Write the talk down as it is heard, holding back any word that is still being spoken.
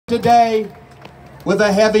today with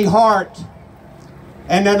a heavy heart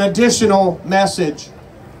and an additional message.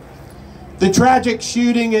 The tragic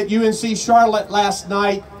shooting at UNC Charlotte last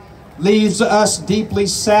night leaves us deeply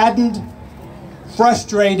saddened,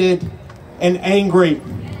 frustrated, and angry.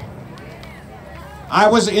 I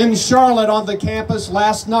was in Charlotte on the campus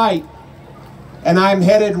last night, and I'm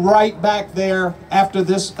headed right back there after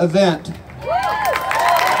this event.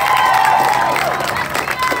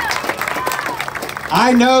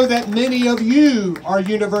 I know that many of you are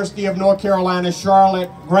University of North Carolina Charlotte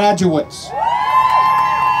graduates.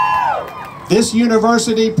 This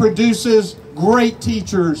university produces great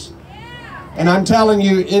teachers, and I'm telling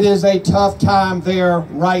you, it is a tough time there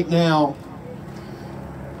right now.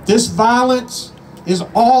 This violence is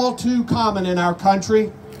all too common in our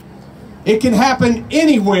country. It can happen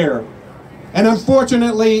anywhere, and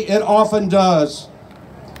unfortunately, it often does.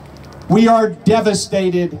 We are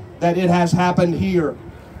devastated that it has happened here.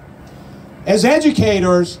 As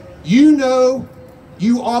educators, you know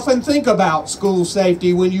you often think about school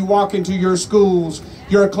safety when you walk into your schools,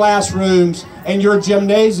 your classrooms, and your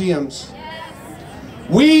gymnasiums.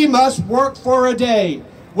 We must work for a day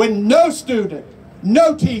when no student,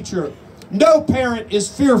 no teacher, no parent is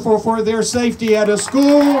fearful for their safety at a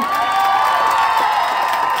school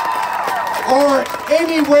or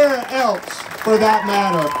anywhere else for that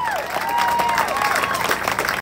matter.